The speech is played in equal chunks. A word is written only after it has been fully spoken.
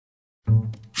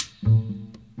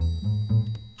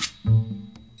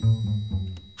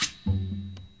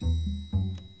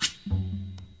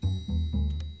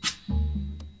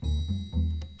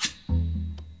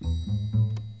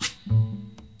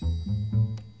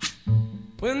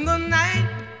When the night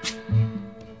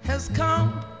has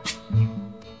come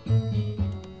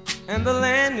and the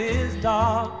land is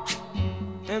dark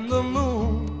and the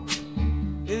moon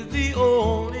is the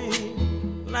only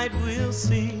light we'll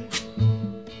see.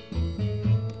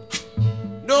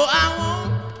 No, I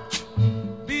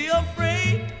won't be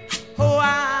afraid. Oh,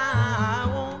 I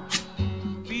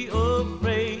won't be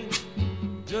afraid.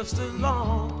 Just as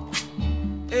long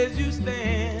as you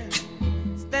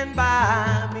stand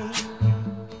by me.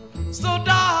 So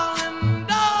darling,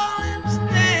 darling,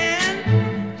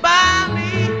 stand by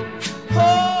me.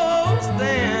 Oh,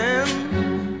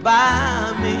 stand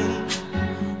by me.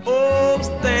 Oh,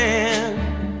 stand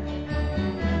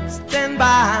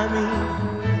by me.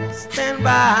 Stand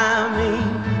by me.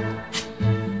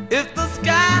 If the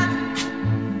sky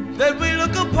that we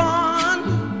look upon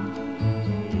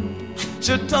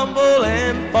should tumble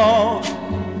and fall,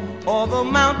 or the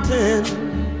mountain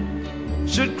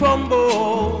should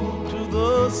crumble to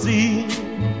the sea,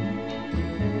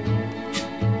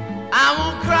 I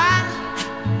won't cry,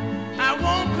 I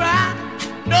won't cry,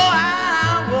 no,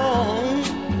 I won't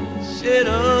shed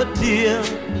a tear.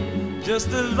 Just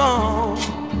as long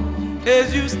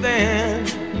as you stand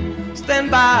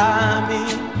by me.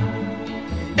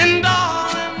 And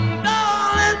darling,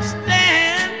 darling,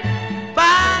 stand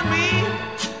by me.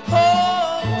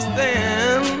 Oh,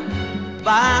 stand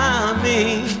by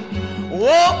me.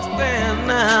 Oh, stand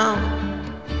now.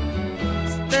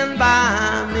 Stand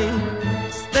by me.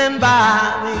 Stand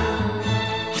by me.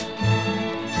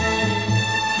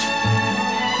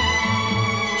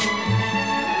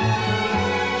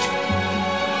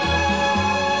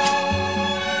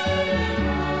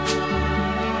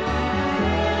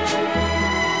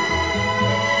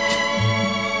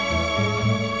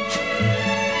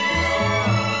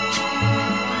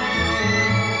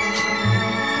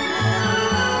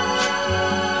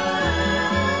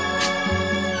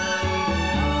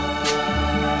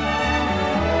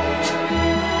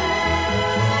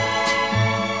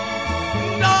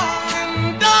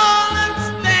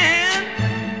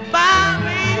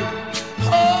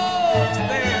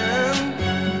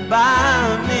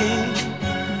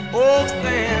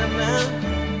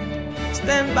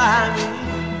 Stand by me,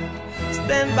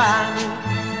 stand by me.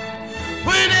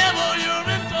 Whenever you're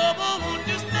in trouble, won't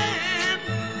you stand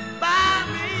by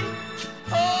me?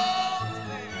 Oh,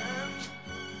 stand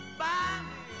by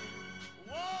me.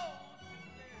 Whoa,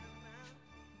 stand now.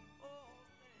 Oh,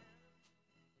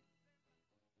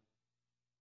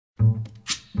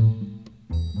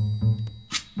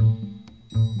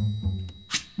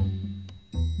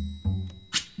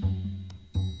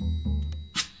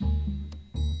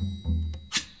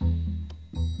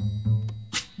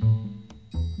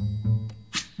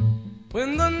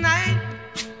 when the night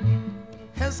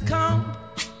has come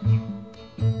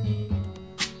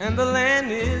and the land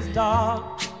is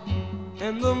dark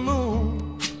and the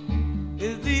moon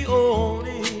is the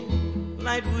only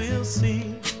light we'll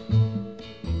see.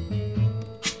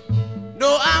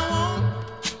 No, I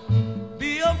won't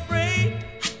be afraid.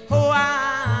 Oh,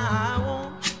 I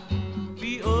won't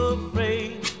be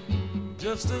afraid.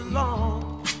 Just as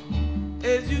long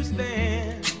as you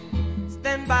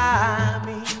stand by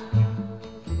me.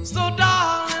 So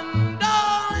darling,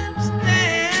 darling,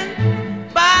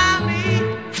 stand by me.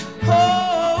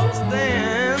 Oh,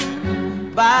 stand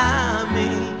by me.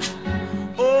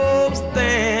 Oh,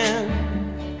 stand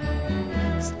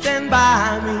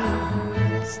by me.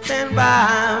 Stand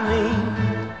by me.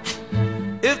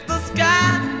 If the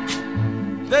sky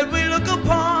that we look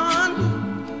upon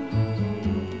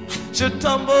should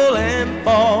tumble and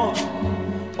fall,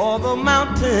 or the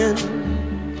mountain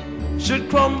should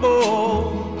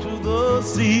crumble the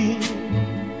sea,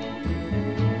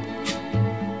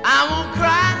 I won't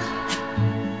cry,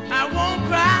 I won't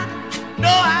cry,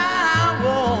 no, I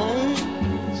won't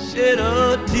shed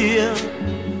a tear.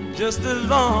 Just as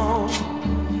long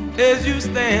as you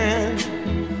stand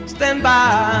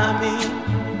by me.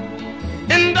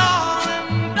 And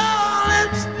darling,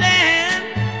 darling, stand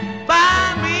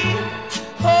by me.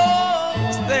 Oh,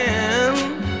 stand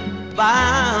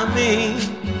by me.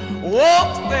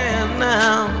 Oh, stand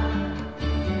now.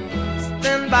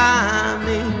 Stand by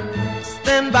me,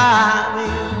 stand by me.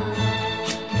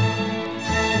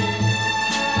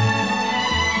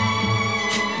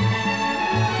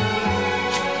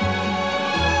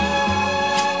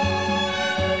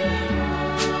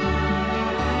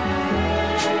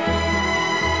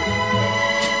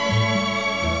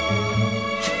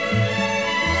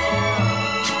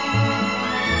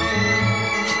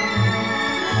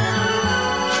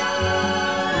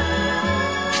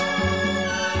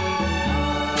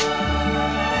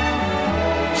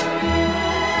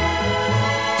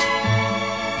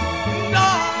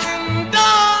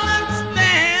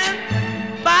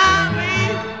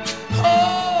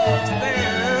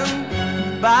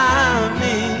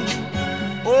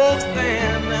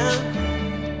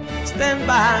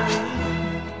 by me,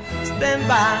 stand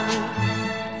by me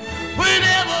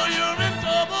whenever